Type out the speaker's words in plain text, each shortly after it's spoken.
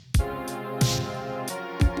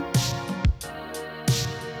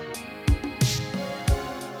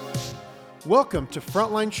Welcome to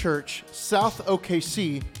Frontline Church South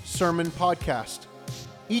OKC Sermon Podcast.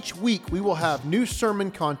 Each week we will have new sermon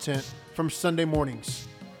content from Sunday mornings,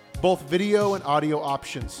 both video and audio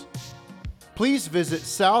options. Please visit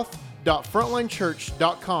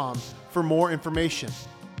south.frontlinechurch.com for more information.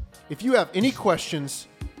 If you have any questions,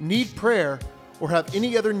 need prayer, or have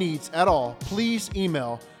any other needs at all, please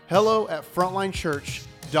email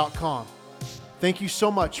hello@frontlinechurch.com. Thank you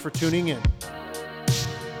so much for tuning in.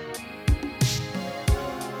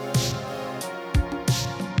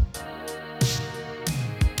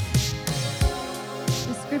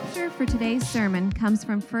 For today's sermon comes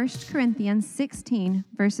from 1 Corinthians 16,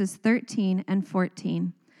 verses 13 and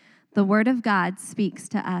 14. The Word of God speaks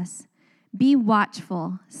to us. Be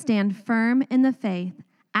watchful, stand firm in the faith,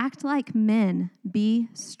 act like men, be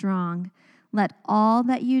strong. Let all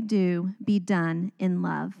that you do be done in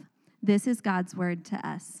love. This is God's word to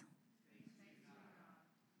us.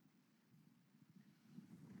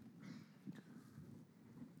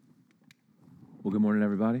 Well, good morning,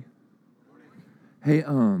 everybody. Hey,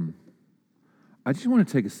 I just want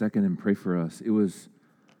to take a second and pray for us. It was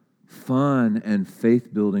fun and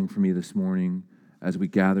faith-building for me this morning as we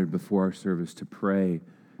gathered before our service to pray,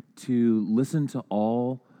 to listen to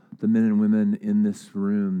all the men and women in this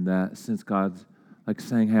room that since God's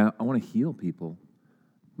saying, hey, I want to heal people.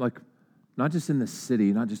 Not just in the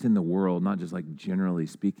city, not just in the world, not just generally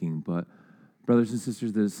speaking, but brothers and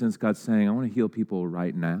sisters, that since God's saying, I want to heal people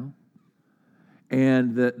right now.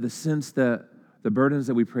 And the sense that the burdens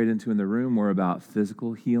that we prayed into in the room were about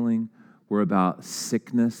physical healing, were about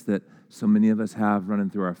sickness that so many of us have running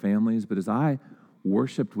through our families. But as I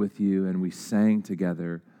worshiped with you and we sang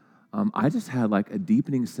together, I just had a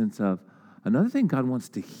deepening sense of another thing God wants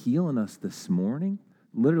to heal in us this morning,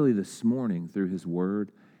 literally this morning through His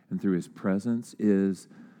Word and through His presence, is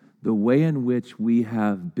the way in which we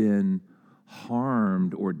have been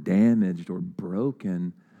harmed or damaged or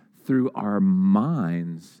broken through our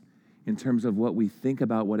minds in terms of what we think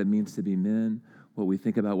about what it means to be men, what we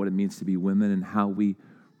think about what it means to be women, and how we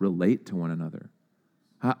relate to one another.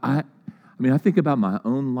 I think about my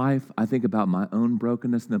own life. I think about my own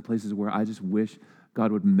brokenness and the places where I just wish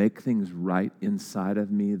God would make things right inside of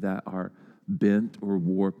me that are bent or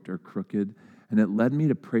warped or crooked. And it led me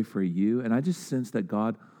to pray for you. And I just sense that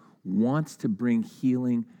God wants to bring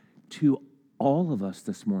healing to all of us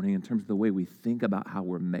this morning in terms of the way we think about how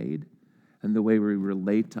we're made and the way we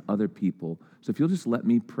relate to other people. So if you'll just let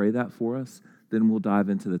me pray that for us, then we'll dive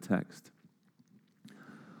into the text.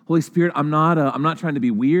 Holy Spirit, I'm not trying to be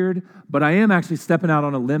weird, but I am actually stepping out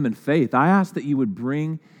on a limb in faith. I ask that you would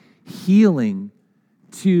bring healing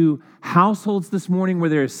to households this morning where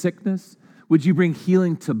there is sickness. Would you bring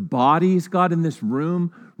healing to bodies, God, in this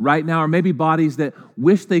room right now, or maybe bodies that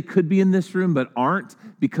wish they could be in this room but aren't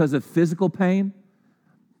because of physical pain,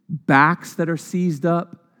 backs that are seized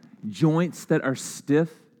up, joints that are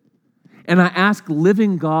stiff. And I ask,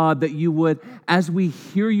 living God, that you would, as we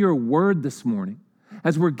hear your word this morning,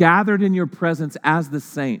 as we're gathered in your presence as the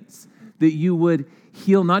saints, that you would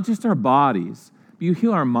heal not just our bodies, but you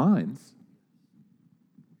heal our minds.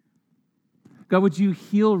 God, would you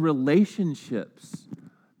heal relationships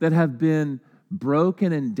that have been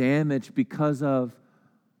broken and damaged because of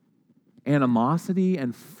animosity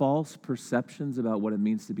and false perceptions about what it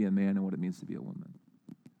means to be a man and what it means to be a woman?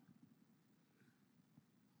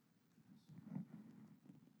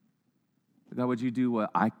 God, would you do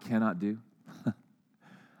what I cannot do?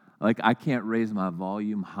 I can't raise my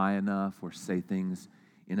volume high enough or say things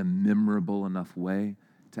in a memorable enough way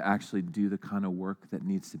to actually do the kind of work that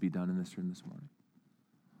needs to be done in this room this morning.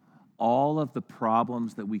 All of the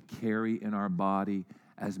problems that we carry in our body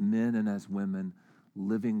as men and as women,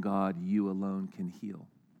 living God, you alone can heal.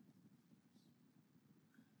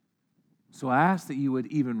 So I ask that you would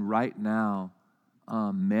even right now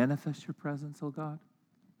manifest your presence, oh God.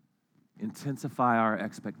 Intensify our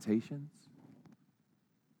expectations.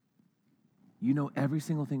 You know every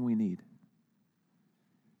single thing we need.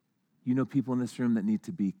 You know people in this room that need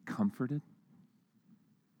to be comforted.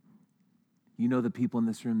 You know the people in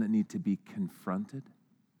this room that need to be confronted.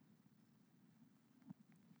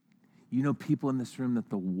 You know people in this room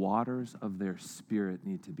that the waters of their spirit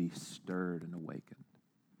need to be stirred and awakened.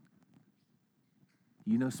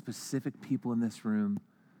 You know specific people in this room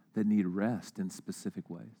that need rest in specific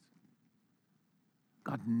ways.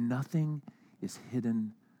 God, nothing is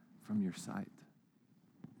hidden from your sight.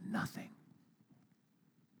 Nothing.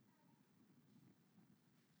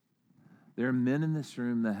 There are men in this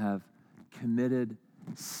room that have committed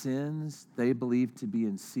sins they believe to be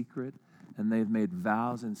in secret, and they've made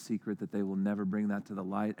vows in secret that they will never bring that to the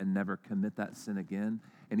light and never commit that sin again,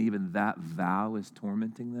 and even that vow is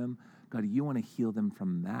tormenting them, God, you want to heal them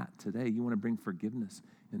from that today. You want to bring forgiveness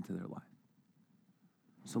into their life.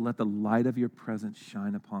 So let the light of your presence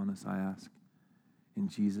shine upon us, I ask, in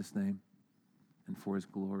Jesus' name and for his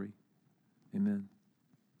glory. Amen.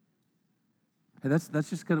 Hey, that's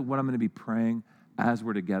just kind of what I'm going to be praying as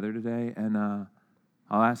we're together today, and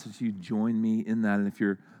I'll ask that you join me in that. And if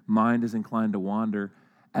your mind is inclined to wander,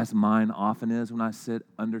 as mine often is when I sit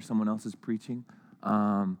under someone else's preaching,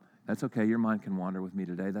 that's okay. Your mind can wander with me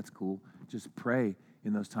today. That's cool. Just pray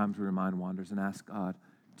in those times where your mind wanders and ask God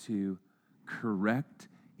to correct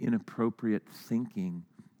inappropriate thinking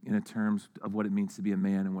in terms of what it means to be a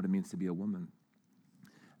man and what it means to be a woman.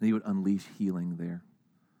 And he would unleash healing there.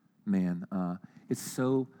 Man, it's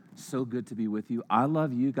so good to be with you. I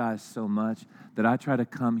love you guys so much that I try to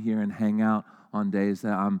come here and hang out on days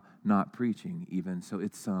that I'm not preaching even. So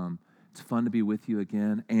it's fun to be with you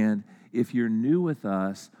again. And if you're new with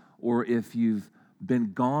us or if you've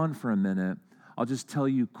been gone for a minute, I'll just tell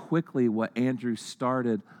you quickly what Andrew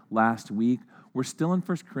started last week. We're still in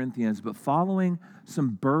 1 Corinthians, but following some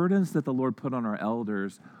burdens that the Lord put on our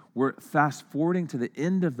elders, we're fast forwarding to the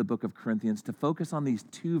end of the book of Corinthians to focus on these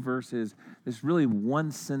two verses, this really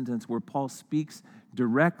one sentence where Paul speaks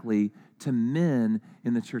directly to men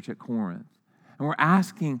in the church at Corinth. And we're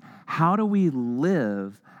asking, how do we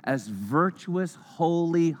live as virtuous,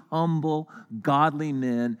 holy, humble, godly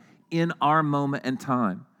men in our moment and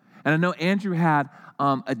time? And I know Andrew had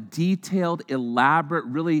a detailed, elaborate,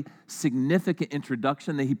 really significant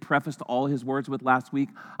introduction that he prefaced all his words with last week.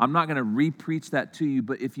 I'm not going to re-preach that to you,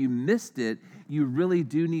 but if you missed it, you really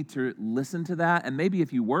do need to listen to that. And maybe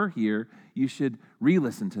if you were here, you should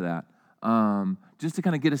re-listen to that, just to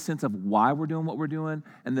kind of get a sense of why we're doing what we're doing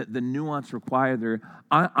and the nuance required there.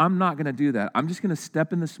 I'm not going to do that. I'm just going to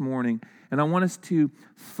step in this morning, and I want us to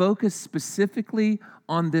focus specifically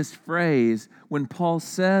on this phrase when Paul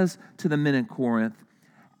says to the men in Corinth,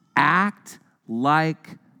 act like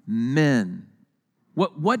men.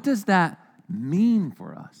 What does that mean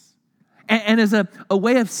for us? And as a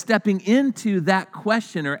way of stepping into that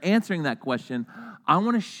question or answering that question, I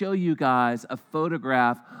want to show you guys a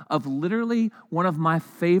photograph of literally one of my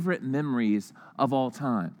favorite memories of all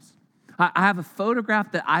times. I have a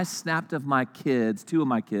photograph that I snapped of my kids, two of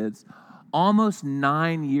my kids, almost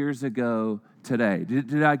 9 years ago today.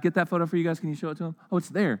 Did I get that photo for you guys? Can you show it to them? Oh, it's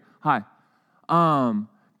there. Hi.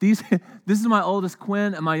 This is my oldest,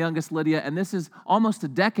 Quinn, and my youngest, Lydia, and this is almost a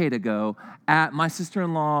decade ago at my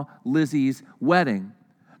sister-in-law, Lizzie's wedding.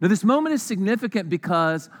 Now, this moment is significant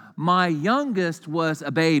because my youngest was a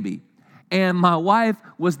baby, and my wife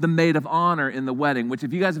was the maid of honor in the wedding, which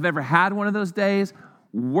if you guys have ever had one of those days,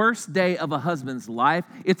 worst day of a husband's life.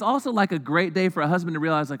 It's also like a great day for a husband to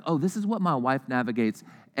realize, like, oh, this is what my wife navigates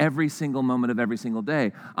every single moment of every single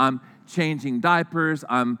day. I'm changing diapers,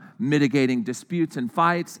 I'm mitigating disputes and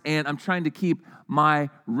fights, and I'm trying to keep my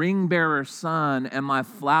ring bearer son and my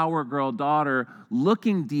flower girl daughter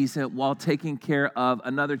looking decent while taking care of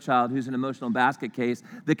another child who's an emotional basket case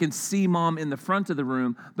that can see mom in the front of the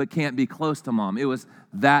room but can't be close to mom. It was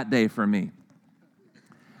that day for me.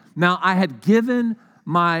 Now, I had given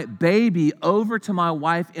my baby over to my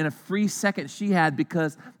wife in a free second she had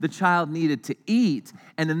because the child needed to eat.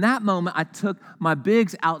 And in that moment, I took my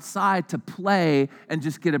bigs outside to play and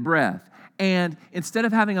just get a breath. And instead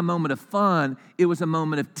of having a moment of fun, it was a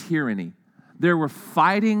moment of tyranny. There were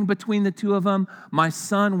fighting between the two of them. My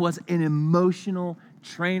son was an emotional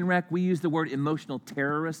train wreck. We use the word emotional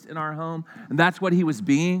terrorist in our home, and that's what he was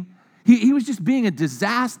being. He was just being a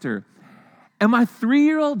disaster. And my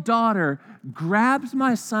 3-year-old daughter grabs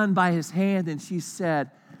my son by his hand and she said,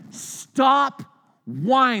 "Stop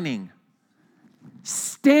whining.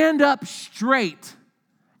 Stand up straight.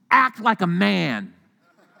 Act like a man."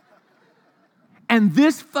 And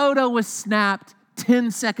this photo was snapped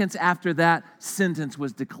 10 seconds after that sentence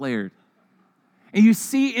was declared. And you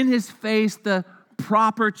see in his face the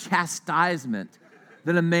proper chastisement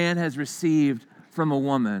that a man has received from a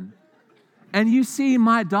woman. And you see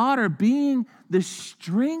my daughter being the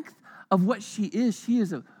strength of what she is. She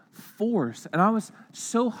is a force. And I was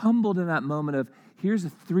so humbled in that moment of, here's a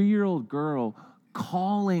 3-year-old girl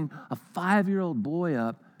calling a 5-year-old boy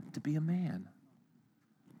up to be a man.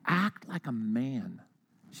 Act like a man,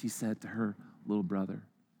 she said to her little brother.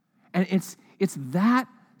 And it's that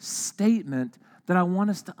statement that I want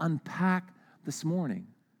us to unpack this morning.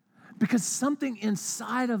 Because something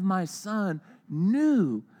inside of my son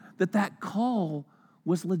knew that call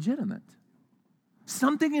was legitimate.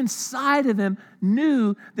 Something inside of him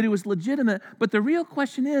knew that it was legitimate. But the real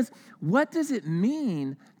question is, what does it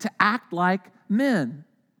mean to act like men?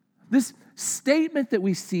 This statement that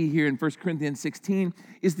we see here in 1 Corinthians 16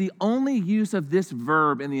 is the only use of this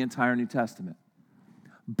verb in the entire New Testament.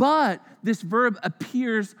 But this verb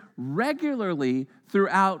appears regularly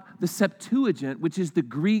throughout the Septuagint, which is the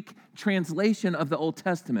Greek translation of the Old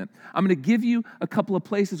Testament. I'm going to give you a couple of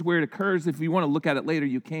places where it occurs. If you want to look at it later,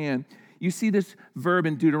 you can. You see this verb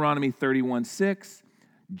in Deuteronomy 31:6,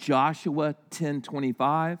 Joshua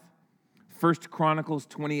 10:25, 1 Chronicles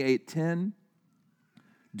 28:10,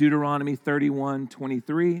 Deuteronomy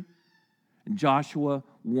 31:23, and Joshua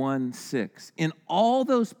 1:6. In all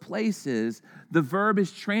those places, the verb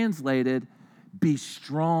is translated, be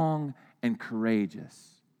strong and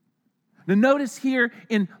courageous. Now notice here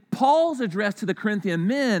in Paul's address to the Corinthian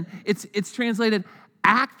men, it's translated,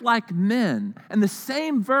 act like men. And the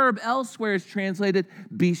same verb elsewhere is translated,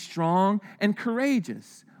 be strong and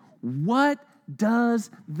courageous. What does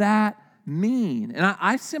that mean? And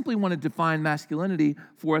I simply want to define masculinity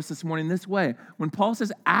for us this morning this way. When Paul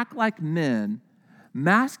says act like men,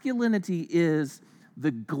 masculinity is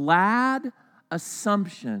the glad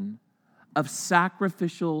assumption of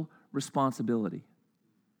sacrificial responsibility.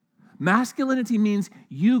 Masculinity means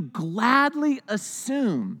you gladly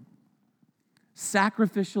assume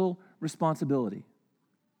sacrificial responsibility.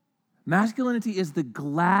 Masculinity is the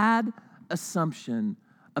glad assumption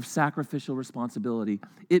of sacrificial responsibility.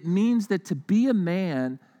 It means that to be a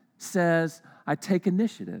man says, I take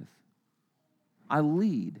initiative, I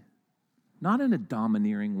lead, not in a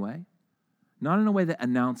domineering way, not in a way that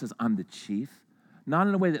announces I'm the chief, not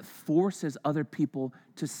in a way that forces other people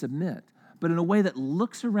to submit, but in a way that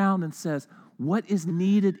looks around and says, what is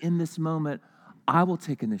needed in this moment, I will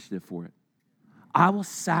take initiative for it. I will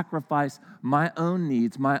sacrifice my own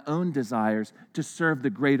needs, my own desires to serve the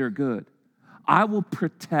greater good. I will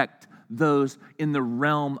protect those in the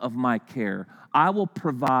realm of my care. I will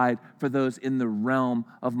provide for those in the realm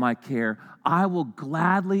of my care. I will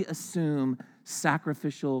gladly assume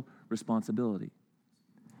sacrificial responsibility.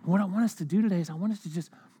 What I want us to do today is I want us to just,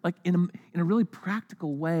 like in a really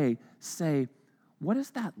practical way, say, what does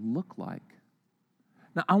that look like?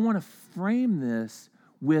 Now, I want to frame this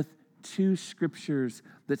with two scriptures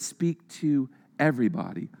that speak to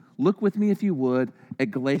everybody. Look with me, if you would, at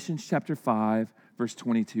Galatians chapter 5, verse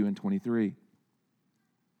 22 and 23.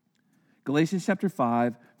 Galatians chapter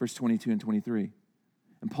 5, verse 22 and 23.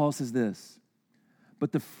 And Paul says this,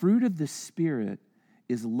 but the fruit of the Spirit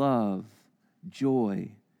is love,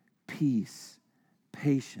 joy, peace,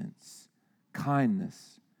 patience,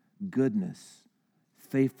 kindness, goodness,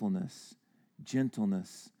 faithfulness,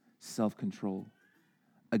 gentleness, self-control.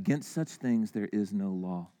 Against such things there is no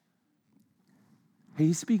law. Hey,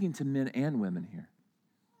 he's speaking to men and women here.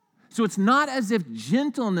 So it's not as if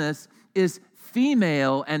gentleness is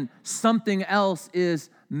female and something else is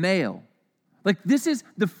male. Like this is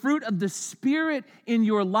the fruit of the Spirit in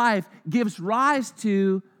your life gives rise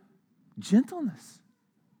to gentleness,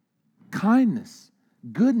 kindness,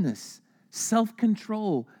 goodness,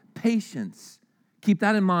 self-control, patience. Keep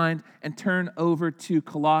that in mind and turn over to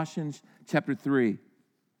Colossians chapter 3.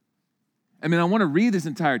 I want to read this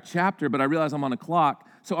entire chapter, but I realize I'm on a clock,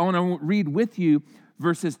 so I want to read with you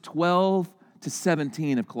verses 12 to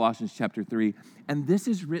 17 of Colossians chapter 3. And this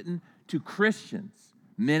is written to Christians,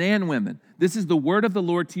 men and women. This is the word of the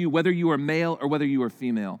Lord to you, whether you are male or whether you are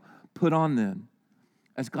female. Put on then,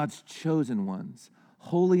 as God's chosen ones,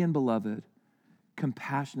 holy and beloved,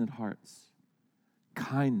 compassionate hearts,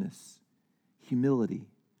 kindness, humility,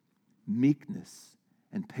 meekness,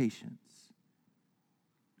 and patience.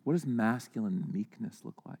 What does masculine meekness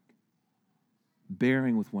look like?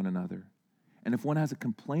 Bearing with one another. And if one has a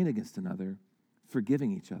complaint against another,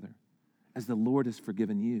 forgiving each other. As the Lord has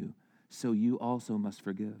forgiven you, so you also must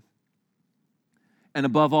forgive. And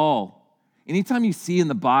above all, anytime you see in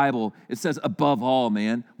the Bible, it says above all,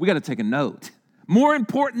 man, we got to take a note. More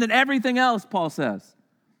important than everything else, Paul says.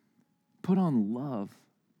 Put on love,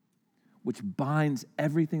 which binds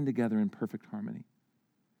everything together in perfect harmony.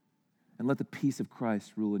 And let the peace of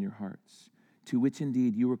Christ rule in your hearts, to which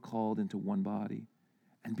indeed you were called into one body,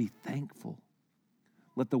 and be thankful.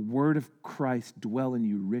 Let the word of Christ dwell in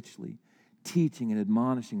you richly, teaching and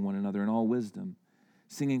admonishing one another in all wisdom,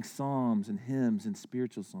 singing psalms and hymns and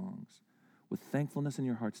spiritual songs, with thankfulness in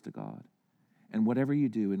your hearts to God. And whatever you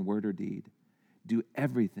do in word or deed, do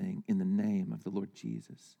everything in the name of the Lord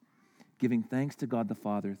Jesus, giving thanks to God the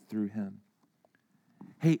Father through him.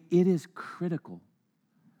 Hey, it is critical.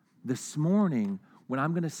 This morning, when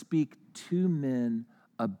I'm going to speak to men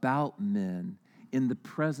about men in the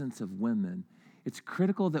presence of women, it's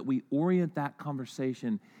critical that we orient that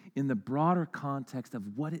conversation in the broader context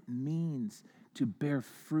of what it means to bear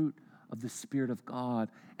fruit of the Spirit of God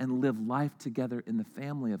and live life together in the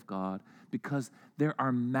family of God, because there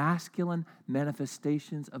are masculine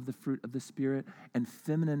manifestations of the fruit of the Spirit and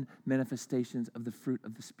feminine manifestations of the fruit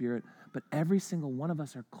of the Spirit, but every single one of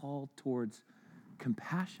us are called towards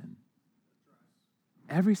compassion.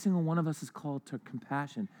 Every single one of us is called to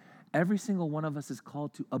compassion. Every single one of us is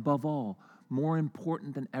called to, above all, more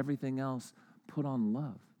important than everything else, put on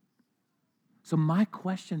love. So my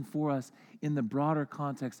question for us in the broader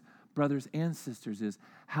context, brothers and sisters, is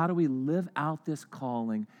how do we live out this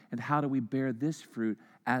calling and how do we bear this fruit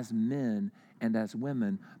as men and as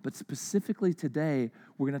women? But specifically today,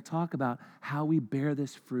 we're going to talk about how we bear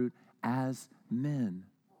this fruit as men.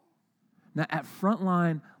 Now, at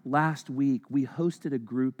Frontline last week, we hosted a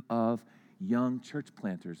group of young church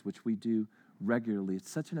planters, which we do regularly. It's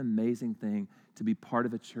such an amazing thing to be part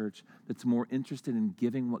of a church that's more interested in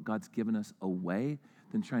giving what God's given us away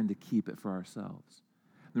than trying to keep it for ourselves.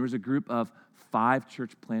 There was a group of 5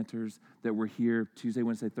 church planters that were here Tuesday,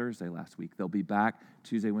 Wednesday, Thursday last week. They'll be back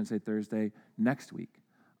Tuesday, Wednesday, Thursday next week.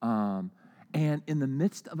 And in the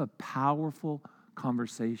midst of a powerful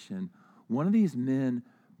conversation, one of these men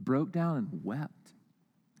broke down and wept.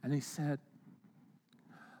 And he said,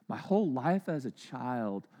 my whole life as a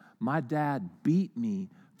child, my dad beat me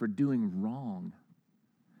for doing wrong.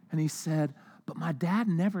 And he said, but my dad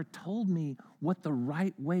never told me what the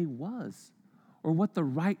right way was, or what the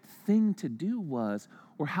right thing to do was,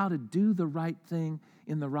 or how to do the right thing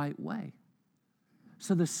in the right way.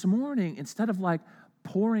 So this morning, instead of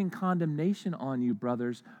pouring condemnation on you,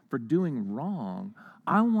 brothers, for doing wrong,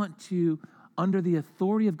 I want to, under the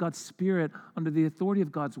authority of God's Spirit, under the authority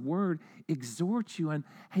of God's Word, exhort you and,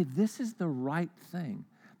 hey, this is the right thing.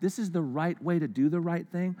 This is the right way to do the right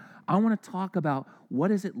thing. I want to talk about what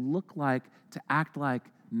does it look like to act like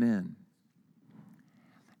men.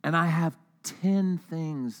 And I have 10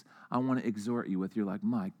 things I want to exhort you with. You're like,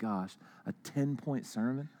 my gosh, a 10-point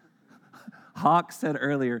sermon? Hawk said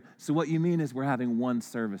earlier, so what you mean is we're having one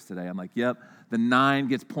service today. I'm like, yep, the 9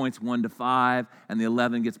 gets points 1 to 5, and the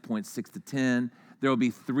 11 gets points 6 to 10. There will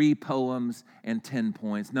be 3 poems and 10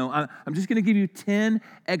 points. No, I'm just going to give you 10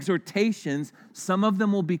 exhortations. Some of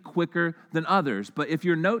them will be quicker than others, but if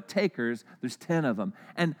you're note takers, there's 10 of them.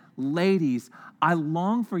 And ladies, I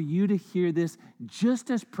long for you to hear this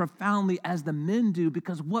just as profoundly as the men do,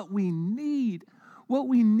 because what we need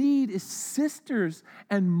is sisters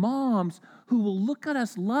and moms who will look at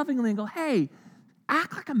us lovingly and go, hey,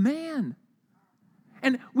 act like a man.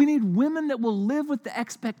 And we need women that will live with the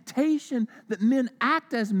expectation that men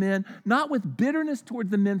act as men, not with bitterness towards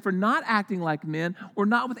the men for not acting like men, or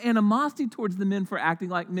not with animosity towards the men for acting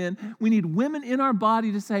like men. We need women in our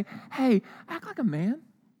body to say, hey, act like a man.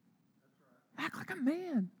 Act like a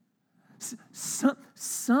man.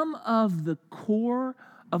 Some of the core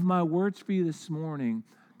of my words for you this morning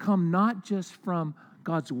come not just from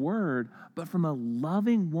God's Word, but from a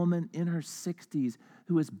loving woman in her 60s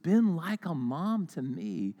who has been like a mom to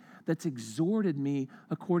me, that's exhorted me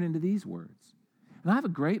according to these words. And I have a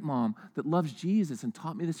great mom that loves Jesus and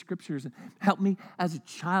taught me the Scriptures and helped me as a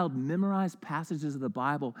child memorize passages of the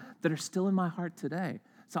Bible that are still in my heart today.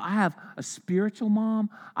 So I have a spiritual mom,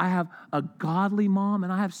 I have a godly mom,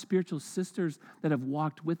 and I have spiritual sisters that have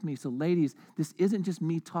walked with me. So ladies, this isn't just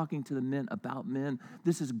me talking to the men about men.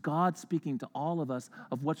 This is God speaking to all of us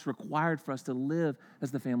of what's required for us to live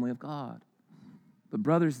as the family of God. But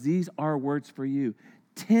brothers, these are words for you.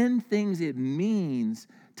 10 things it means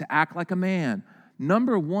to act like a man.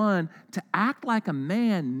 Number 1, to act like a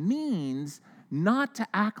man means not to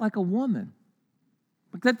act like a woman.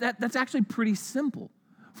 That's actually pretty simple.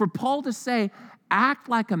 For Paul to say, act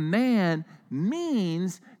like a man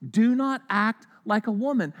means do not act like a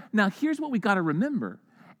woman. Now, here's what we got to remember.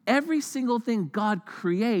 Every single thing God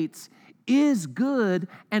creates is good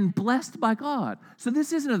and blessed by God. So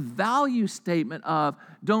this isn't a value statement of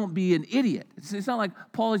don't be an idiot. It's not like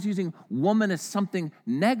Paul is using woman as something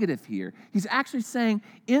negative here. He's actually saying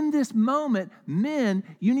in this moment, men,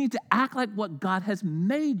 you need to act like what God has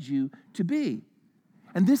made you to be.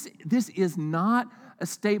 And this is not a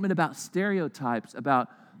statement about stereotypes, about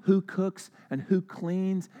who cooks and who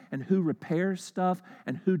cleans and who repairs stuff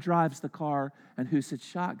and who drives the car and who sits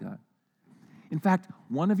shotgun. In fact,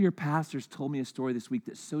 one of your pastors told me a story this week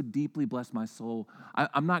that so deeply blessed my soul.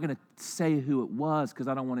 I'm not going to say who it was because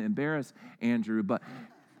I don't want to embarrass Andrew, but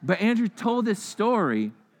Andrew told this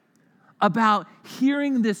story about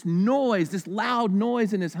hearing this noise, this loud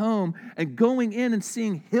noise in his home, and going in and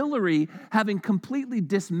seeing Hillary having completely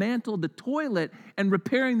dismantled the toilet and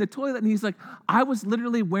repairing the toilet. And he's like, I was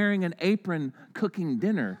literally wearing an apron cooking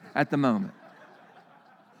dinner at the moment.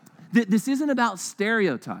 This isn't about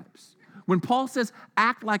stereotypes. When Paul says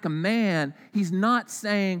act like a man, he's not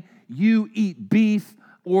saying you eat beef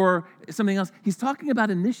or something else. He's talking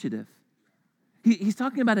about initiative. He's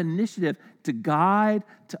talking about initiative to guide,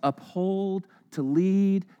 to uphold, to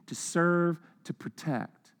lead, to serve, to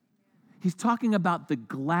protect. He's talking about the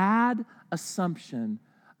glad assumption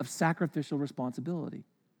of sacrificial responsibility.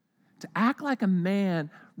 To act like a man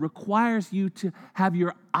requires you to have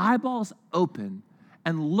your eyeballs open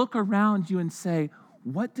and look around you and say,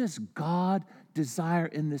 what does God desire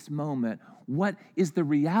in this moment? What is the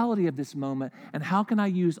reality of this moment? And how can I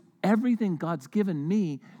use everything God's given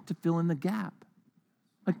me to fill in the gap?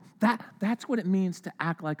 Like that's what it means to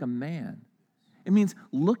act like a man. It means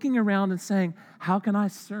looking around and saying, how can I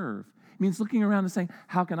serve? It means looking around and saying,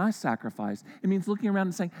 how can I sacrifice? It means looking around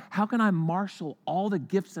and saying, how can I marshal all the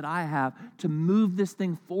gifts that I have to move this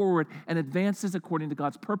thing forward and advance this according to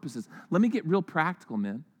God's purposes? Let me get real practical,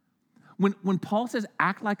 men. When Paul says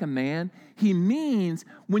act like a man, he means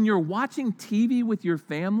when you're watching TV with your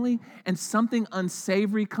family and something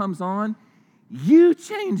unsavory comes on, you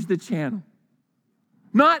change the channel.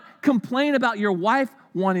 Not complain about your wife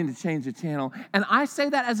wanting to change the channel. And I say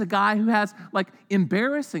that as a guy who has, like,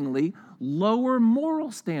 embarrassingly lower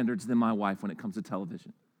moral standards than my wife when it comes to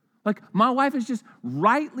television. Like, my wife is just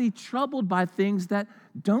rightly troubled by things that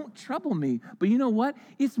don't trouble me. But you know what?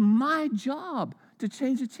 It's my job to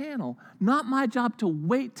change the channel, not my job to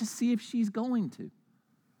wait to see if she's going to.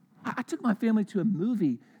 I took my family to a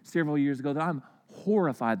movie several years ago that I'm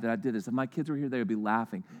horrified that I did this. If my kids were here, they would be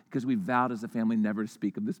laughing because we vowed as a family never to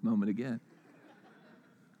speak of this moment again.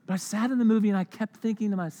 But I sat in the movie and I kept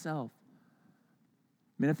thinking to myself,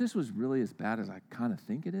 man, if this was really as bad as I kind of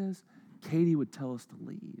think it is, Katie would tell us to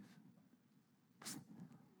leave.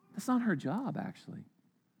 That's not her job, actually.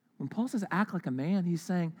 When Paul says act like a man, he's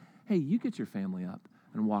saying, hey, you get your family up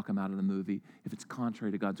and walk them out of the movie if it's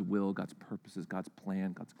contrary to God's will, God's purposes, God's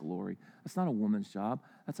plan, God's glory. That's not a woman's job.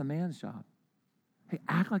 That's a man's job. Hey,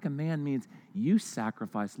 act like a man means you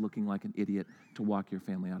sacrifice looking like an idiot to walk your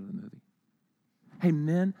family out of the movie. Hey,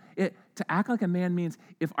 men, to act like a man means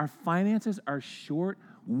if our finances are short,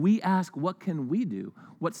 we ask, what can we do?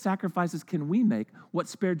 What sacrifices can we make? What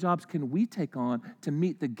spare jobs can we take on to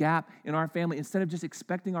meet the gap in our family instead of just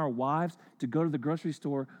expecting our wives to go to the grocery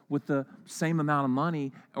store with the same amount of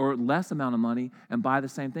money or less amount of money and buy the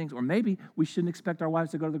same things? Or maybe we shouldn't expect our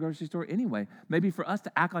wives to go to the grocery store anyway. Maybe for us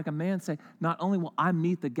to act like a man, say, not only will I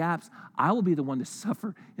meet the gaps, I will be the one to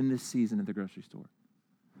suffer in this season at the grocery store.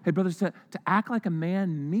 Hey, brothers, to act like a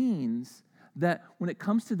man means that when it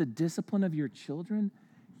comes to the discipline of your children,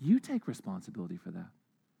 you take responsibility for that.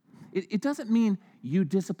 It doesn't mean you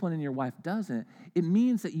discipline and your wife doesn't. It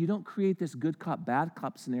means that you don't create this good cop, bad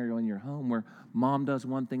cop scenario in your home where mom does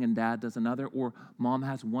one thing and dad does another, or mom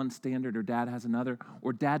has one standard or dad has another,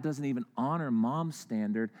 or dad doesn't even honor mom's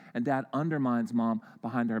standard and dad undermines mom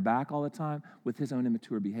behind her back all the time with his own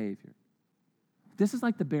immature behavior. This is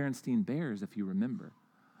like the Berenstein Bears, if you remember.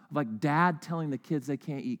 Like dad telling the kids they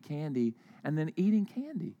can't eat candy and then eating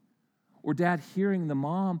candy. Or dad hearing the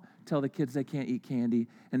mom tell the kids they can't eat candy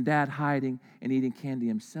and dad hiding and eating candy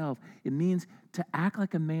himself. It means to act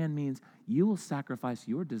like a man means you will sacrifice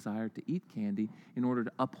your desire to eat candy in order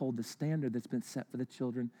to uphold the standard that's been set for the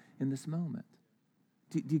children in this moment.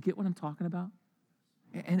 Do you get what I'm talking about?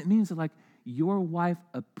 And it means that, like, your wife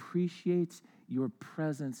appreciates your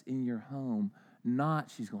presence in your home,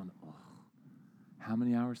 not she's going, oh, how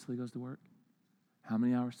many hours till he goes to work? How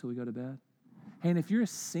many hours till we go to bed? Hey, and if you're a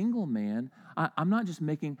single man, I'm not just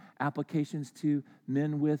making applications to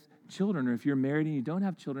men with children, or if you're married and you don't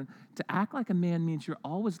have children. To act like a man means you're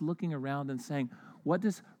always looking around and saying, what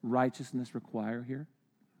does righteousness require here?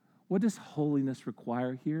 What does holiness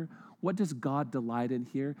require here? What does God delight in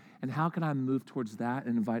here? And how can I move towards that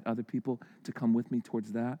and invite other people to come with me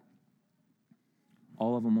towards that?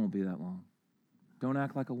 All of them won't be that long. Don't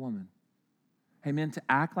act like a woman. Hey, men, to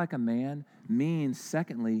act like a man means,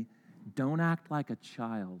 secondly, don't act like a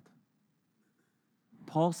child.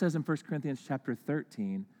 Paul says in 1 Corinthians chapter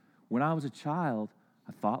 13, when I was a child,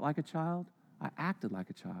 I thought like a child, I acted like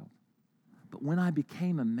a child. But when I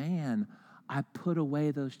became a man, I put away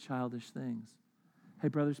those childish things. Hey,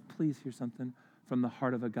 brothers, please hear something from the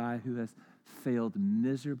heart of a guy who has failed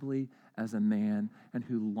miserably as a man and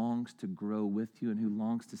who longs to grow with you and who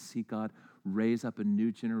longs to see God raise up a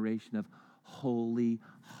new generation of holy,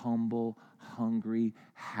 humble, hungry,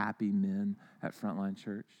 happy men at Frontline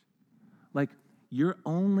Church? Like, you're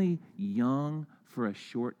only young for a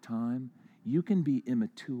short time. You can be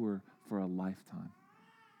immature for a lifetime.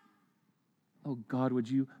 Oh, God, would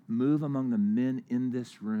you move among the men in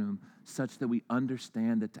this room such that we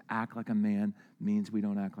understand that to act like a man means we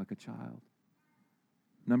don't act like a child.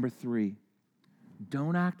 Number 3,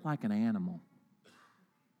 don't act like an animal.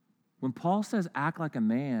 When Paul says act like a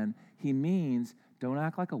man, he means don't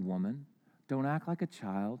act like a woman, don't act like a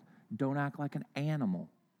child, don't act like an animal.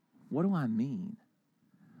 What do I mean?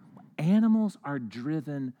 Animals are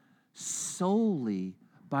driven solely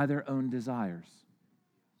by their own desires.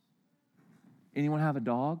 Anyone have a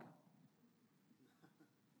dog?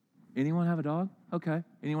 Anyone have a dog? Okay.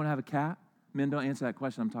 Anyone have a cat? Men, don't answer that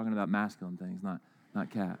question. I'm talking about masculine things, not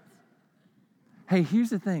cats. Hey, here's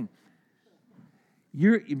the thing.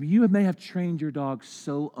 You may have trained your dog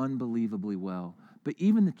so unbelievably well, but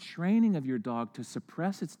even the training of your dog to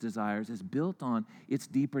suppress its desires is built on its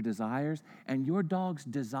deeper desires, and your dog's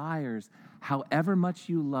desires, however much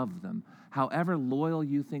you love them, however loyal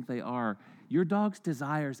you think they are, your dog's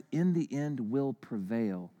desires in the end will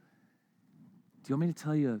prevail. Do you want me to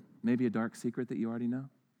tell you maybe a dark secret that you already know?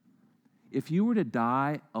 If you were to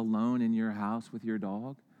die alone in your house with your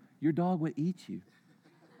dog would eat you.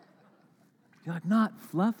 You're like, not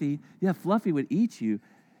Fluffy. Yeah, Fluffy would eat you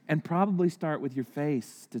and probably start with your face,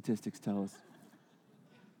 statistics tell us.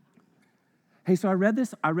 Hey, so I read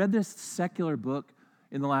this secular book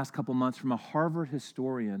in the last couple months from a Harvard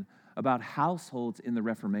historian about households in the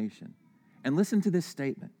Reformation. And listen to this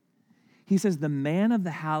statement. He says, the man of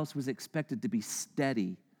the house was expected to be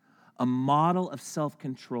steady, a model of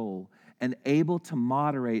self-control, and able to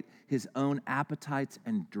moderate his own appetites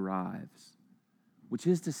and drives. Which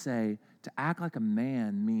is to say, to act like a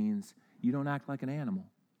man means you don't act like an animal.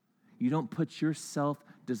 You don't put your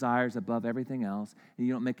self-desires above everything else, and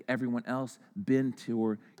you don't make everyone else bend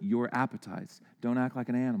to your appetites. Don't act like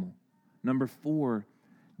an animal. Number 4,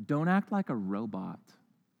 don't act like a robot.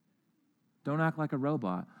 Don't act like a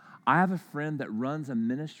robot. I have a friend that runs a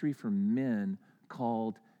ministry for men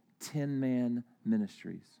called 10-Man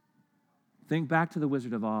Ministries. Think back to the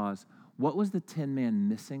Wizard of Oz. What was the 10 man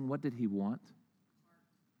missing? What did he want?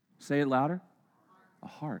 Say it louder. A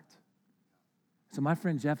heart. So my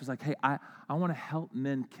friend Jeff is like, hey, I want to help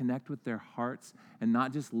men connect with their hearts and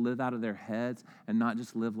not just live out of their heads and not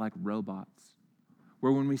just live like robots.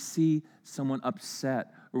 Where when we see someone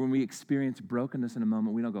upset or when we experience brokenness in a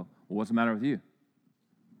moment, we don't go, well, what's the matter with you?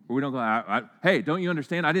 Or we don't go, hey, don't you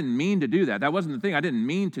understand? I didn't mean to do that. That wasn't the thing. I didn't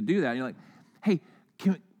mean to do that. And you're like, hey,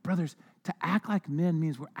 brothers, to act like men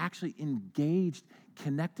means we're actually engaged,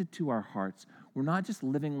 connected to our hearts. We're not just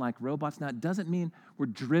living like robots. Now, it doesn't mean we're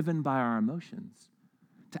driven by our emotions.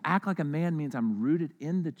 To act like a man means I'm rooted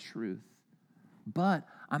in the truth, but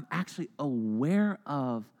I'm actually aware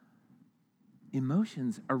of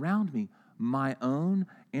emotions around me, my own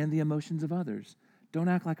and the emotions of others. Don't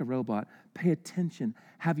act like a robot. Pay attention.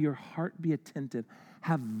 Have your heart be attentive.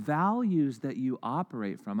 Have values that you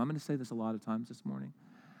operate from. I'm going to say this a lot of times this morning.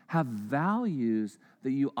 Have values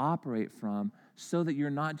that you operate from so that you're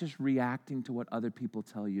not just reacting to what other people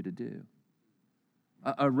tell you to do.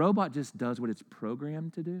 A robot just does what it's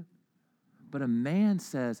programmed to do. But a man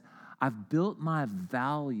says, I've built my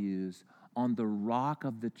values on the rock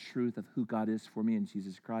of the truth of who God is for me in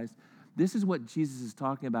Jesus Christ. This is what Jesus is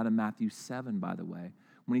talking about in Matthew 7, by the way,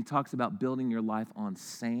 when he talks about building your life on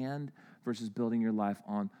sand versus building your life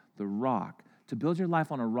on the rock. To build your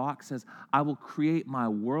life on a rock says, I will create my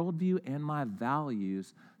worldview and my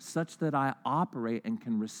values such that I operate and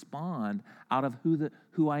can respond out of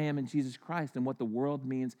who I am in Jesus Christ and what the world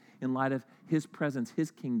means in light of his presence,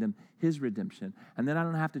 his kingdom, his redemption. And then I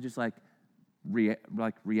don't have to just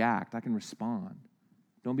react. I can respond.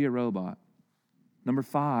 Don't be a robot. Number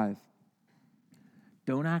 5,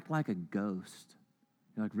 don't act like a ghost.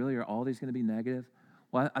 You're like, really, are all these going to be negative?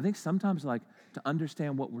 Well, I think sometimes, to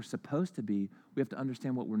understand what we're supposed to be, we have to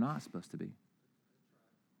understand what we're not supposed to be.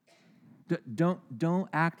 Don't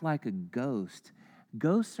act like a ghost.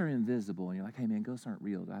 Ghosts are invisible, and you're like, hey, man, ghosts aren't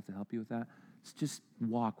real. Do I have to help you with that? Just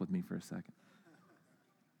walk with me for a second.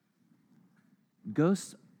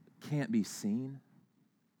 Ghosts can't be seen.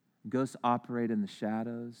 Ghosts operate in the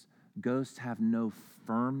shadows. Ghosts have no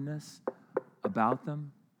firmness about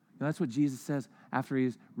them. That's what Jesus says after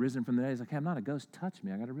he's risen from the dead. He's like, hey, I'm not a ghost. Touch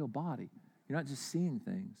me. I got a real body. You're not just seeing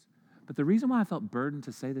things. But the reason why I felt burdened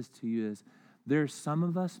to say this to you is there are some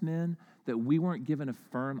of us men that we weren't given a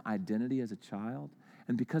firm identity as a child.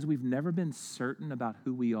 And because we've never been certain about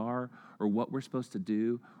who we are or what we're supposed to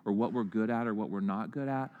do or what we're good at or what we're not good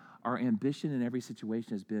at, our ambition in every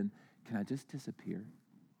situation has been, can I just disappear?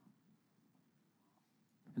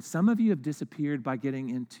 And some of you have disappeared by getting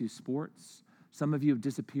into sports. Some of you have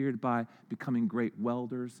disappeared by becoming great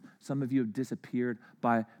welders. Some of you have disappeared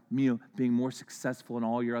by being more successful in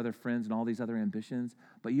all your other friends and all these other ambitions.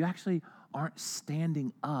 But you actually aren't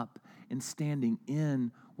standing up and standing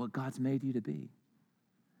in what God's made you to be.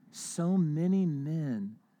 So many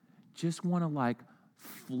men just want to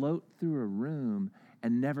float through a room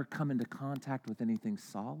and never come into contact with anything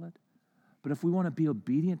solid. But if we want to be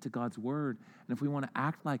obedient to God's word, and if we want to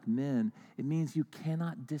act like men, it means you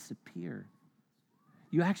cannot disappear.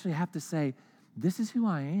 You actually have to say, this is who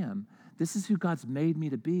I am. This is who God's made me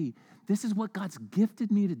to be. This is what God's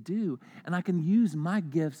gifted me to do. And I can use my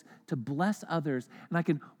gifts to bless others, and I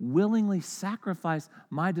can willingly sacrifice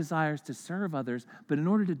my desires to serve others. But in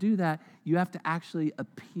order to do that, you have to actually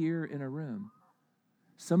appear in a room.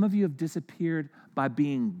 Some of you have disappeared by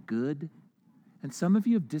being good, and some of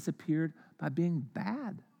you have disappeared by being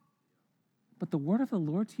bad. But the word of the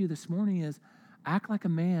Lord to you this morning is, act like a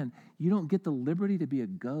man. You don't get the liberty to be a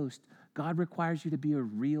ghost. God requires you to be a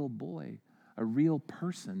real boy, a real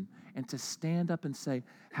person, and to stand up and say,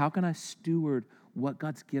 how can I steward what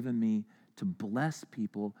God's given me to bless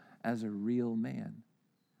people as a real man?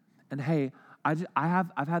 And hey, I've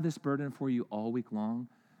had this burden for you all week long.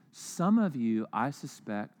 Some of you, I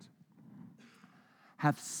suspect,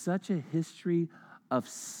 have such a history of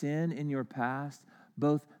sin in your past,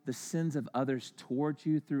 both the sins of others towards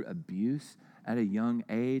you through abuse at a young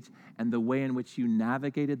age and the way in which you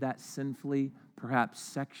navigated that sinfully, perhaps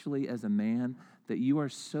sexually as a man, that you are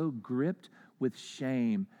so gripped with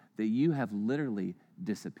shame that you have literally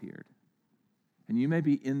disappeared. And you may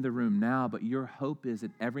be in the room now, but your hope is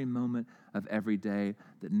at every moment of every day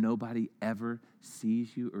that nobody ever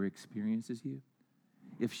sees you or experiences you.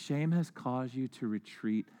 If shame has caused you to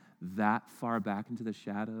retreat that far back into the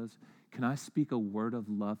shadows, can I speak a word of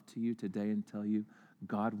love to you today and tell you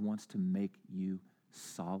God wants to make you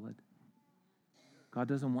solid? God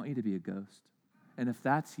doesn't want you to be a ghost. And if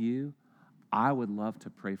that's you, I would love to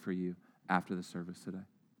pray for you after the service today.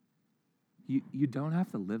 You don't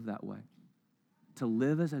have to live that way. To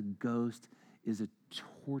live as a ghost is a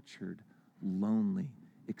tortured, lonely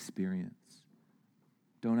experience.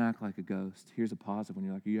 Don't act like a ghost. Here's a positive one.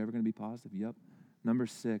 You're like, are you ever going to be positive? Yep. Number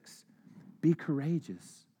 6, be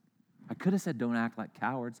courageous. I could have said don't act like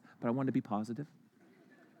cowards, but I wanted to be positive.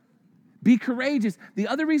 Be courageous. The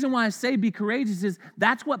other reason why I say be courageous is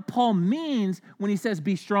that's what Paul means when he says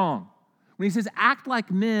be strong. When he says act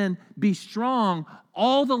like men, be strong,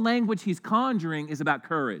 all the language he's conjuring is about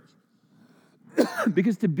courage.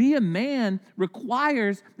 Because to be a man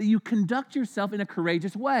requires that you conduct yourself in a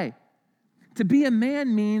courageous way. To be a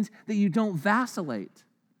man means that you don't vacillate.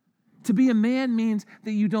 To be a man means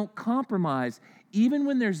that you don't compromise, even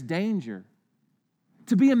when there's danger.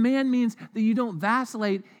 To be a man means that you don't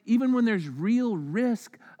vacillate, even when there's real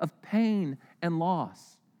risk of pain and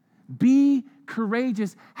loss. Be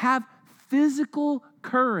courageous. Have physical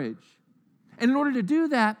courage. And in order to do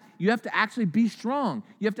that, you have to actually be strong.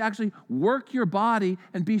 You have to actually work your body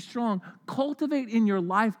and be strong. Cultivate in your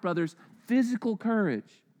life, brothers, physical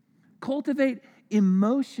courage. Cultivate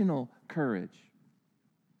emotional courage.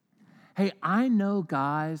 Hey, I know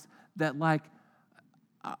guys that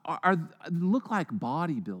look like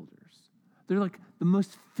bodybuilders. They're like the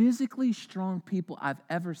most physically strong people I've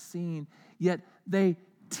ever seen, yet they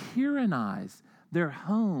tyrannize their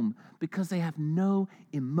home because they have no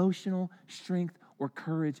emotional strength or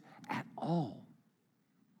courage at all.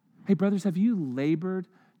 Hey, brothers, have you labored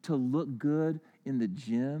to look good in the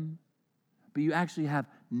gym, but you actually have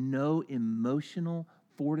no emotional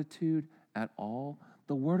fortitude at all?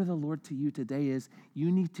 The word of the Lord to you today is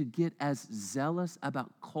you need to get as zealous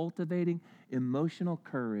about cultivating emotional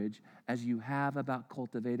courage as you have about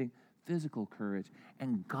cultivating physical courage.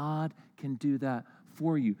 And God can do that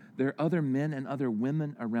for you. There are other men and other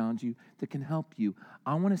women around you that can help you.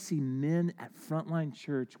 I want to see men at Frontline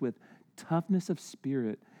Church with toughness of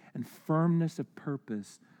spirit and firmness of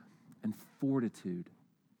purpose and fortitude.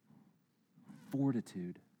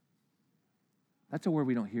 Fortitude. That's a word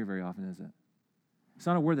we don't hear very often, is it? It's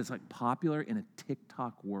not a word that's popular in a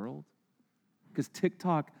TikTok world, because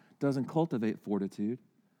TikTok doesn't cultivate fortitude.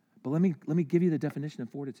 But let me give you the definition of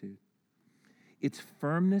fortitude. It's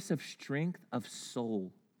firmness of strength of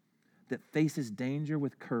soul that faces danger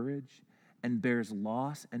with courage and bears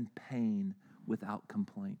loss and pain without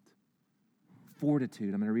complaint.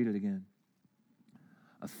 Fortitude, I'm going to read it again.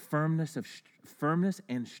 A firmness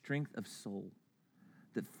and strength of soul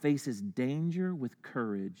that faces danger with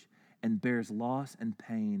courage and bears loss and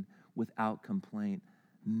pain without complaint.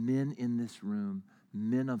 Men in this room,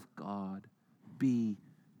 men of God, be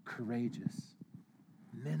courageous.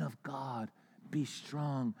 Men of God, be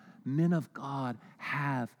strong. Men of God,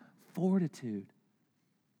 have fortitude.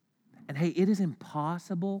 And hey, it is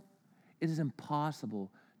impossible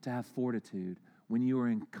to have fortitude when you are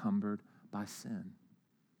encumbered by sin.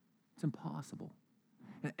 It's impossible.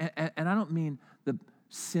 And I don't mean the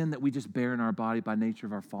sin that we just bear in our body by nature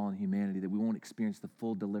of our fallen humanity that we won't experience the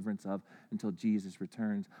full deliverance of until Jesus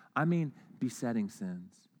returns. I mean besetting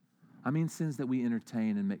sins. I mean sins that we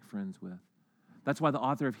entertain and make friends with. That's why the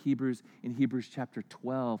author of Hebrews in Hebrews chapter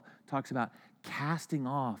 12 talks about casting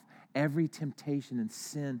off every temptation and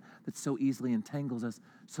sin that so easily entangles us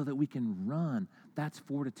so that we can run. That's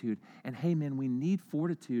fortitude. And hey, men, we need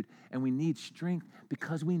fortitude and we need strength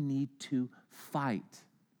because we need to fight.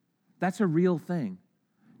 That's a real thing.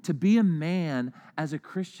 To be a man as a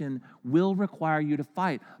Christian will require you to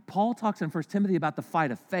fight. Paul talks in 1 Timothy about the fight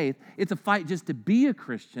of faith. It's a fight just to be a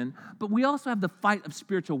Christian, but we also have the fight of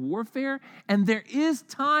spiritual warfare, and there is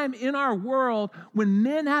time in our world when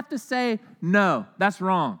men have to say, no, that's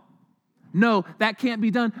wrong. No, that can't be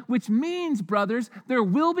done, which means, brothers, there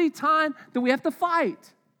will be time that we have to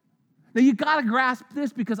fight. Now, you got to grasp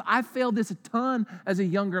this because I failed this a ton as a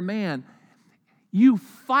younger man. You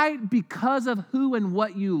fight because of who and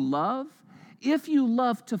what you love. If you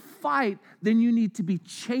love to fight, then you need to be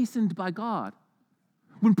chastened by God.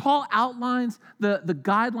 When Paul outlines the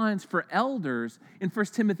guidelines for elders in 1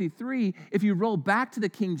 Timothy 3, if you roll back to the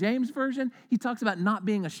King James Version, he talks about not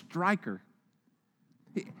being a striker.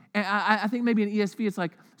 And I think maybe in ESV it's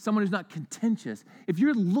like someone who's not contentious. If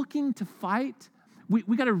you're looking to fight, we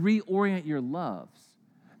got to reorient your loves.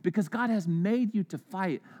 Because God has made you to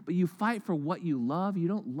fight, but you fight for what you love. You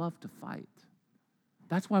don't love to fight.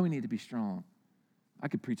 That's why we need to be strong. I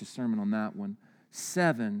could preach a sermon on that one.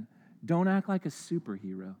 7, don't act like a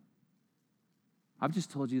superhero. I've just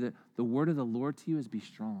told you that the word of the Lord to you is be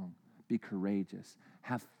strong, be courageous,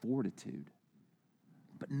 have fortitude.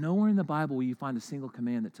 But nowhere in the Bible will you find a single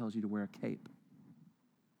command that tells you to wear a cape.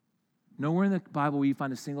 Nowhere in the Bible will you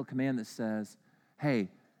find a single command that says, hey,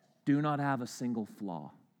 do not have a single flaw.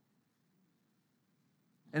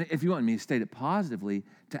 And if you want me to state it positively,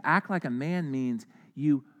 to act like a man means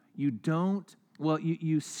you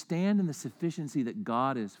stand in the sufficiency that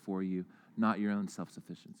God is for you, not your own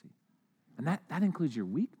self-sufficiency. And that includes your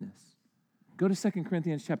weakness. Go to 2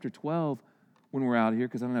 Corinthians chapter 12 when we're out here,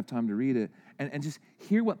 because I don't have time to read it, and just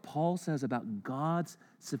hear what Paul says about God's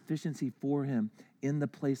sufficiency for him in the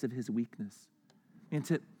place of his weakness. And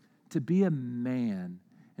to be a man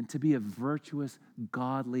and to be a virtuous,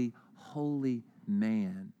 godly, holy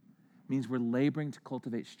man means we're laboring to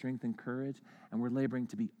cultivate strength and courage, and we're laboring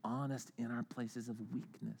to be honest in our places of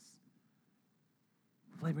weakness.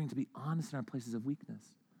 We're laboring to be honest in our places of weakness.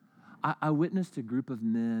 I witnessed a group of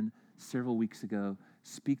men several weeks ago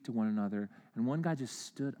speak to one another, and one guy just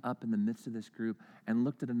stood up in the midst of this group and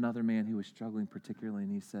looked at another man who was struggling particularly,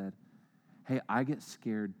 and he said, hey, I get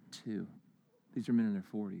scared too. These are men in their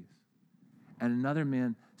 40s. And another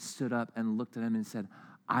man stood up and looked at him and said,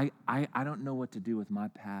 I don't know what to do with my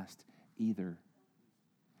past either.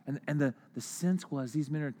 And the sense was these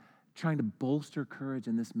men are trying to bolster courage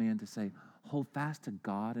in this man to say, hold fast to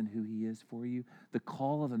God and who he is for you. The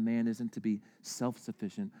call of a man isn't to be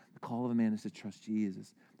self-sufficient. The call of a man is to trust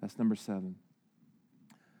Jesus. That's number 7.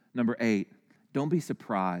 Number 8, don't be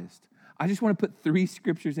surprised. I just want to put 3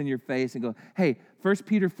 scriptures in your face and go, hey, 1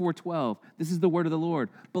 Peter 4:12, this is the word of the Lord.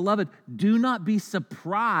 Beloved, do not be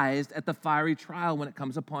surprised at the fiery trial when it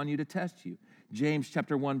comes upon you to test you. James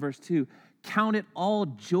chapter 1, verse 2, count it all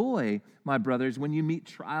joy, my brothers, when you meet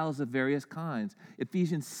trials of various kinds.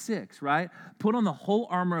 Ephesians 6, right? Put on the whole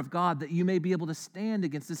armor of God that you may be able to stand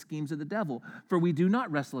against the schemes of the devil. For we do not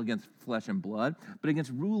wrestle against flesh and blood, but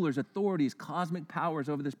against rulers, authorities, cosmic powers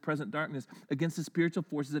over this present darkness, against the spiritual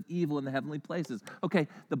forces of evil in the heavenly places. Okay,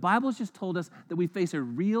 the Bible's just told us that we face a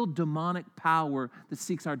real demonic power that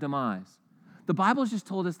seeks our demise. The Bible's just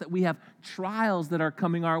told us that we have trials that are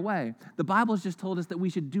coming our way. The Bible's just told us that we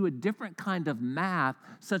should do a different kind of math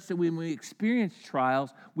such that when we experience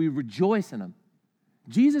trials, we rejoice in them.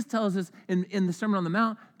 Jesus tells us in the Sermon on the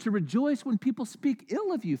Mount to rejoice when people speak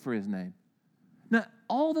ill of you for his name. Now,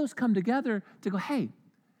 all those come together to go, hey,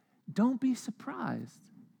 don't be surprised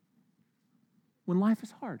when life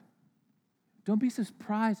is hard. Don't be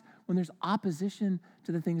surprised when there's opposition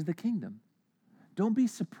to the things of the kingdom. Don't be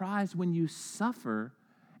surprised when you suffer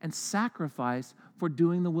and sacrifice for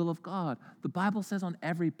doing the will of God. The Bible says on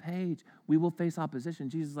every page, we will face opposition.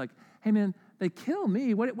 Jesus is like, hey man, they kill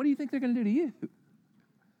me. What do you think they're going to do to you?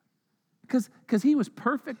 Because he was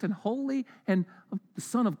perfect and holy and the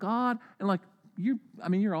Son of God, and like,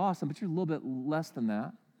 you're awesome, but you're a little bit less than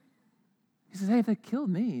that. He says, hey, if they killed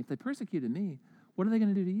me, if they persecuted me, what are they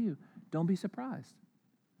going to do to you? Don't be surprised.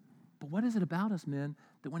 But what is it about us, men,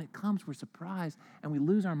 that when it comes, we're surprised and we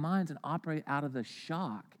lose our minds and operate out of the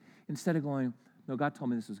shock instead of going, no, God told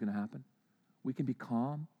me this was going to happen. We can be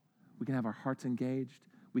calm. We can have our hearts engaged.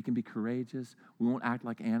 We can be courageous. We won't act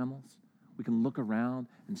like animals. We can look around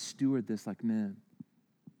and steward this like men.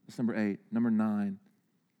 That's number 8. Number 9.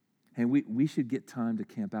 Hey, we should get time to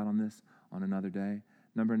camp out on this on another day.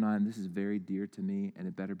 Number 9, this is very dear to me, and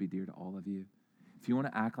it better be dear to all of you. If you want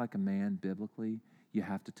to act like a man biblically, you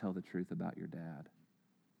have to tell the truth about your dad.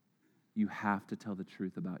 You have to tell the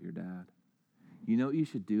truth about your dad. You know what you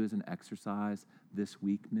should do as an exercise this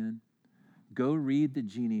week, men? Go read the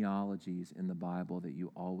genealogies in the Bible that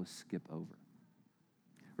you always skip over.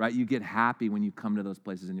 Right? You get happy when you come to those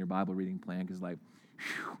places in your Bible reading plan because like,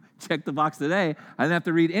 whew, check the box today. I didn't have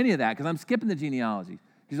to read any of that because I'm skipping the genealogy.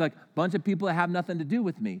 He's like, a bunch of people that have nothing to do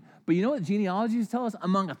with me. But you know what genealogies tell us?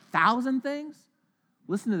 Among 1,000 things?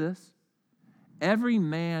 Listen to this. Every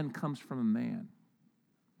man comes from a man.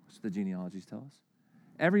 That's what the genealogies tell us.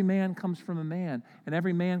 Every man comes from a man, and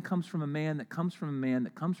every man comes from a man that comes from a man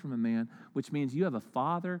that comes from a man, which means you have a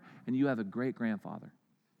father and you have a great-grandfather.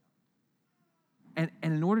 And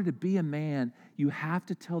in order to be a man, you have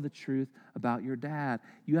to tell the truth about your dad.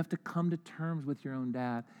 You have to come to terms with your own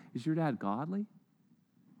dad. Is your dad godly?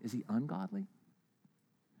 Is he ungodly?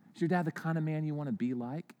 Is your dad the kind of man you want to be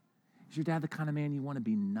like? Is your dad the kind of man you want to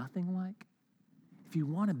be nothing like? If you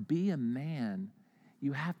want to be a man,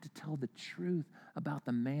 you have to tell the truth about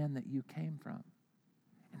the man that you came from.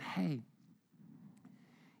 And hey,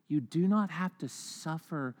 you do not have to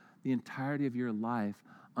suffer the entirety of your life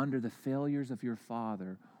under the failures of your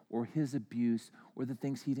father or his abuse or the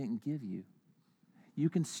things he didn't give you. You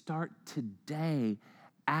can start today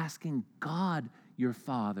asking God, your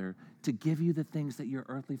father, to give you the things that your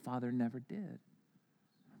earthly father never did.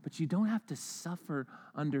 But you don't have to suffer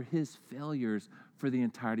under his failures for the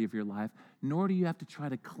entirety of your life, nor do you have to try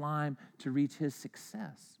to climb to reach his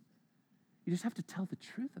success. You just have to tell the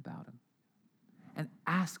truth about him and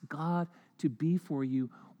ask God to be for you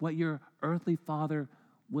what your earthly father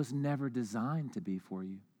was never designed to be for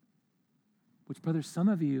you. Which, brothers, some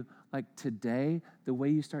of you, like today, the way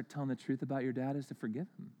you start telling the truth about your dad is to forgive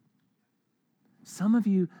him. Some of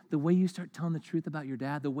you, the way you start telling the truth about your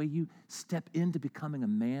dad, the way you step into becoming a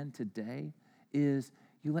man today is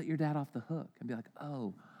you let your dad off the hook and be like,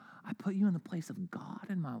 oh, I put you in the place of God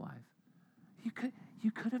in my life. You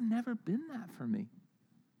could have never been that for me.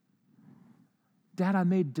 Dad, I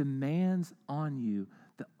made demands on you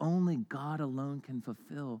that only God alone can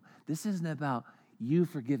fulfill. This isn't about you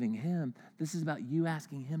forgiving him. This is about you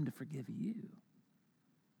asking him to forgive you.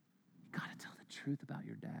 You got to tell the truth about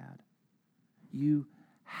your dad. You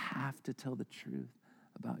have to tell the truth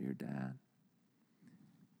about your dad.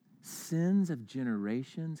 Sins of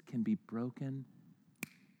generations can be broken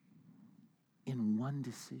in one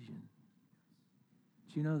decision.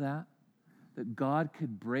 Do you know that? That God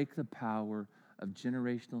could break the power of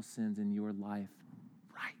generational sins in your life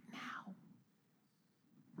right now.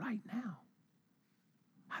 Right now.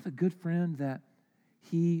 I have a good friend that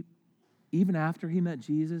he, even after he met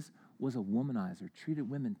Jesus, was a womanizer, treated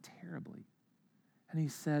women terribly. And he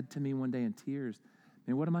said to me one day in tears,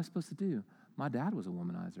 man, what am I supposed to do? My dad was a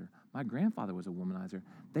womanizer. My grandfather was a womanizer.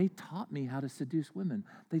 They taught me how to seduce women.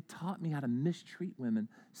 They taught me how to mistreat women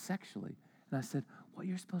sexually. And I said, what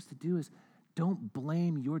you're supposed to do is don't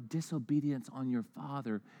blame your disobedience on your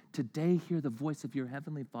father. Today, hear the voice of your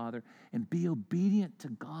heavenly Father and be obedient to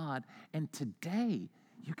God. And today,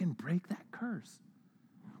 you can break that curse.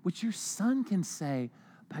 Which your son can say,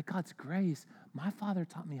 by God's grace, my father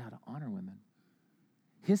taught me how to honor women.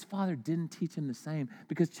 His father didn't teach him the same.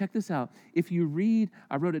 Because check this out. If you read,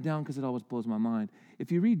 I wrote it down because it always blows my mind.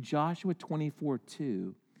 If you read Joshua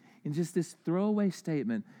 24:2, in just this throwaway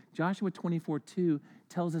statement, Joshua 24:2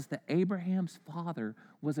 tells us that Abraham's father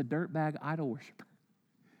was a dirtbag idol worshiper.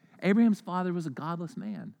 Abraham's father was a godless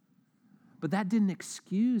man. But that didn't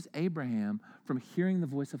excuse Abraham from hearing the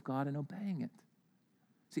voice of God and obeying it.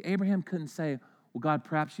 See, Abraham couldn't say, well, God,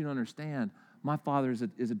 perhaps you don't understand. My father is a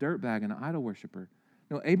dirtbag and an idol worshiper.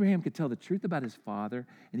 No, Abraham could tell the truth about his father,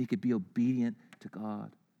 and he could be obedient to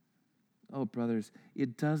God. Oh, brothers,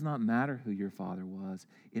 it does not matter who your father was.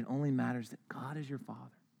 It only matters that God is your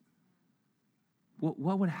father.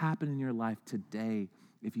 What would happen in your life today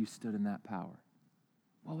if you stood in that power?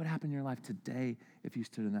 What would happen in your life today if you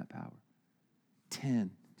stood in that power?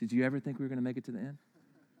 10. Did you ever think we were going to make it to the end?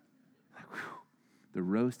 Like, whew, the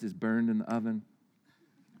roast is burned in the oven.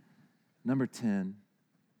 Number 10.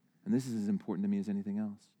 and this is as important to me as anything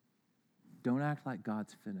else, don't act like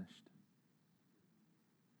God's finished.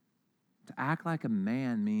 To act like a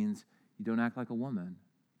man means you don't act like a woman.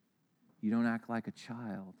 You don't act like a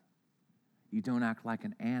child. You don't act like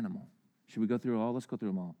an animal. Should we go through all? Let's go through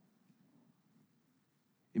them all.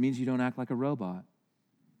 It means you don't act like a robot.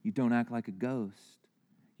 You don't act like a ghost.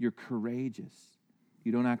 You're courageous.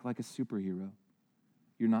 You don't act like a superhero.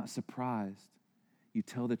 You're not surprised. You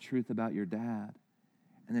tell the truth about your dad.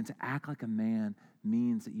 And then to act like a man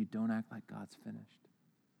means that you don't act like God's finished.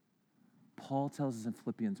 Paul tells us in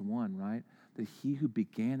Philippians 1, right, that he who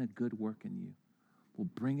began a good work in you will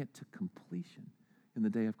bring it to completion in the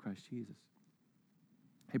day of Christ Jesus.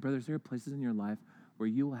 Hey, brothers, there are places in your life where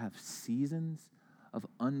you will have seasons of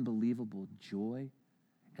unbelievable joy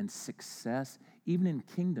and success, even in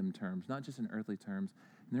kingdom terms, not just in earthly terms.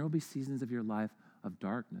 And there will be seasons of your life of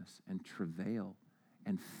darkness and travail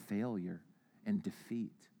and failure and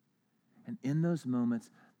defeat. And in those moments,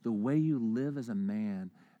 the way you live as a man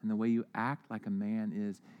and the way you act like a man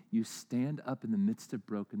is you stand up in the midst of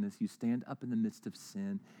brokenness, you stand up in the midst of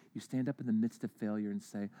sin, you stand up in the midst of failure and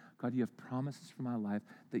say, God, you have promises for my life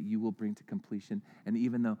that you will bring to completion. And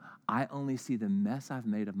even though I only see the mess I've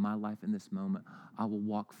made of my life in this moment, I will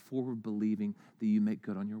walk forward believing that you make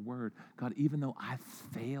good on your word. God, even though I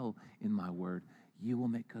fail in my word, you will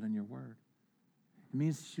make good on your word. It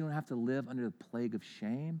means you don't have to live under the plague of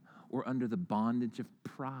shame or under the bondage of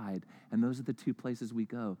pride. And those are the two places we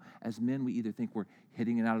go. As men, we either think we're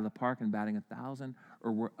hitting it out of the park and batting 1,000,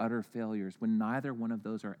 or we're utter failures, when neither one of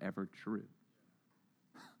those are ever true.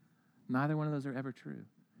 Neither one of those are ever true.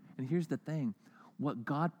 And here's the thing. What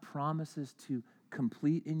God promises to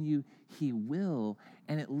complete in you, he will.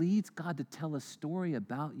 And it leads God to tell a story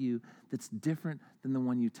about you that's different than the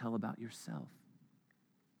one you tell about yourself.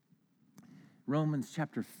 Romans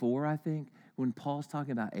chapter 4, I think, when Paul's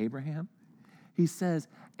talking about Abraham, he says,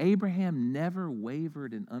 Abraham never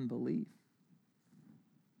wavered in unbelief.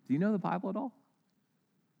 Do you know the Bible at all?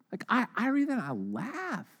 Like, I read that and I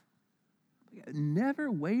laugh.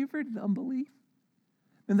 Never wavered in unbelief.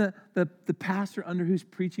 And the pastor under whose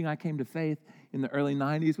preaching I came to faith in the early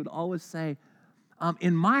 90s would always say,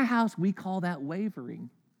 in my house, we call that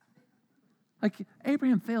wavering. Like,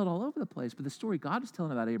 Abraham failed all over the place, but the story God is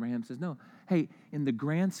telling about Abraham says, no, hey, in the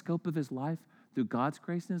grand scope of his life, through God's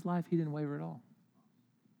grace in his life, he didn't waver at all.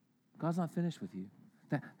 God's not finished with you.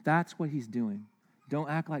 That's what he's doing. Don't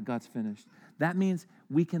act like God's finished. That means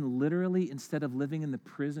we can literally, instead of living in the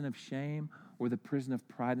prison of shame or the prison of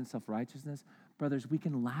pride and self-righteousness, brothers, we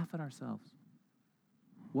can laugh at ourselves.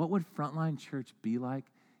 What would Frontline Church be like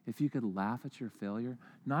if you could laugh at your failure?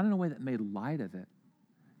 Not in a way that made light of it.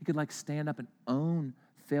 You could stand up and own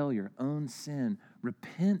failure, own sin,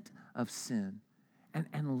 repent of sin,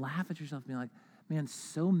 and laugh at yourself and be like, man,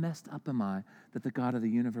 so messed up am I that the God of the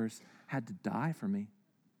universe had to die for me.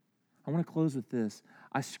 I want to close with this.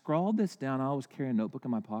 I scrawled this down. I always carry a notebook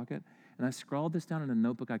in my pocket, and I scrawled this down in a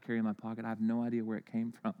notebook I carry in my pocket. I have no idea where it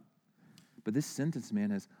came from. But this sentence, man,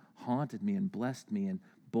 has haunted me and blessed me and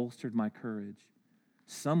bolstered my courage.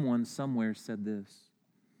 Someone somewhere said this: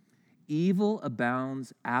 evil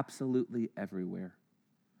abounds absolutely everywhere.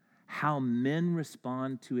 How men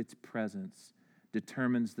respond to its presence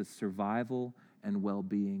determines the survival and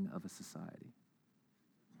well-being of a society.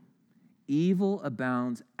 Evil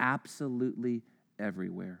abounds absolutely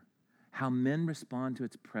everywhere. How men respond to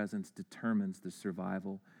its presence determines the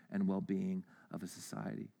survival and well-being of a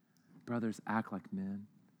society. Brothers, act like men.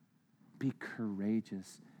 Be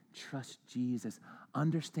courageous. Trust Jesus.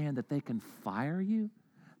 Understand that they can fire you,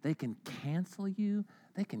 they can cancel you,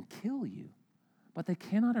 they can kill you, but they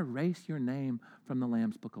cannot erase your name from the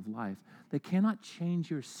Lamb's Book of Life. They cannot change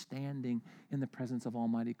your standing in the presence of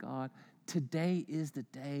Almighty God. Today is the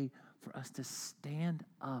day for us to stand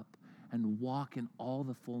up and walk in all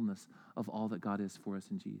the fullness of all that God is for us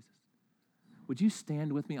in Jesus. Would you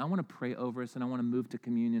stand with me? I want to pray over us, and I want to move to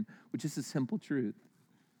communion, which is a simple truth.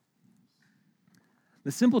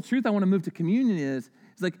 The simple truth I want to move to communion is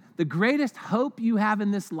like the greatest hope you have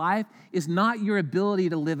in this life is not your ability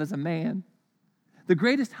to live as a man. The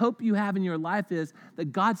greatest hope you have in your life is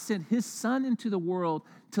that God sent his son into the world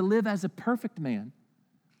to live as a perfect man.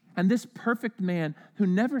 And this perfect man who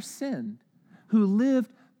never sinned, who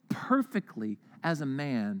lived perfectly as a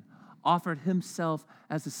man, offered himself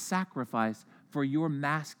as a sacrifice for your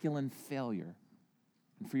masculine failure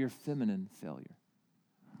and for your feminine failure.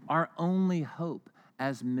 Our only hope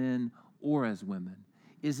as men or as women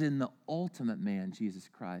is in the ultimate man, Jesus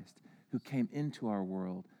Christ, who came into our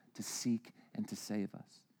world to seek and to save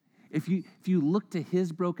us. If you look to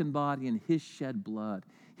his broken body and his shed blood,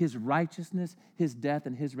 his righteousness, his death,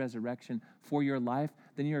 and his resurrection for your life,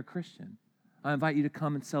 then you're a Christian. I invite you to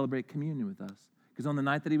come and celebrate communion with us. Because on the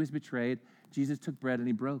night that he was betrayed, Jesus took bread and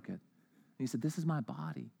he broke it. And he said, this is my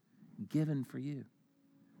body given for you.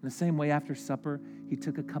 In the same way, after supper, he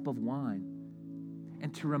took a cup of wine.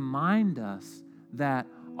 And to remind us that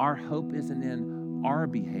our hope isn't in our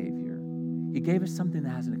behavior, he gave us something that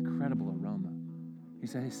has an incredible aroma. He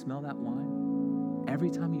said, hey, smell that wine? Every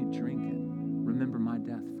time you drink it, remember my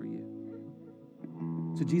death for you.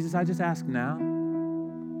 So Jesus, I just ask now,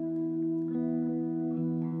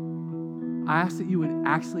 I ask that you would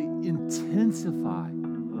actually intensify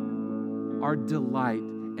our delight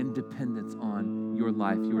and dependence on your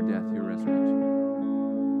life, your death, your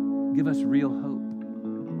resurrection. Give us real hope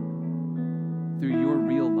through your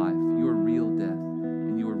real life, your real death,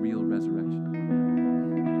 and your real resurrection.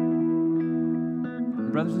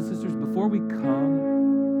 And brothers and sisters, before we come,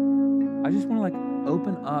 I just want to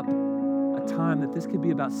open up a time that this could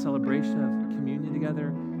be about celebration of communion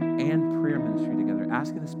together and prayer ministry together,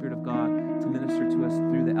 asking the Spirit of God to minister to us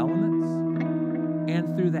through the elements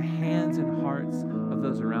and through the hands and hearts of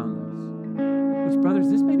those around us. Which, brothers,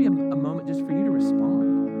 this may be a moment just for you to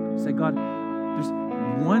respond. Say, God, there's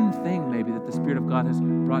one thing maybe that the Spirit of God has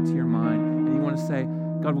brought to your mind, and you want to say,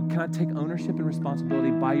 God, can I take ownership and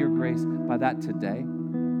responsibility by your grace, by that today?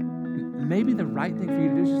 Maybe the right thing for you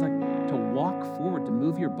to do is just to walk forward, to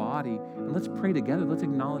move your body, and let's pray together. Let's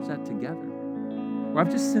acknowledge that together. Where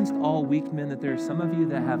I've just sensed all week, men, that there are some of you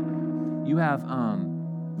that have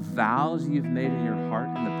vows you've made in your heart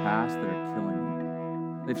in the past that are killing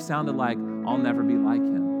you. They've sounded like, I'll never be like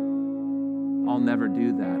him. I'll never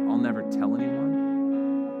do that. I'll never tell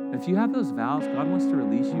anyone. If you have those vows, God wants to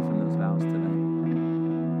release you from those vows today.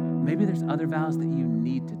 Maybe there's other vows that you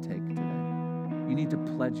need to take today. You need to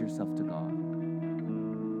pledge yourself to God.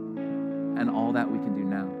 And all that we can do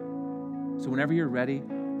now. So whenever you're ready,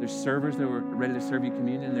 there's servers that are ready to serve you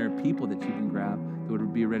communion, and there are people that you can grab that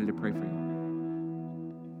would be ready to pray for you.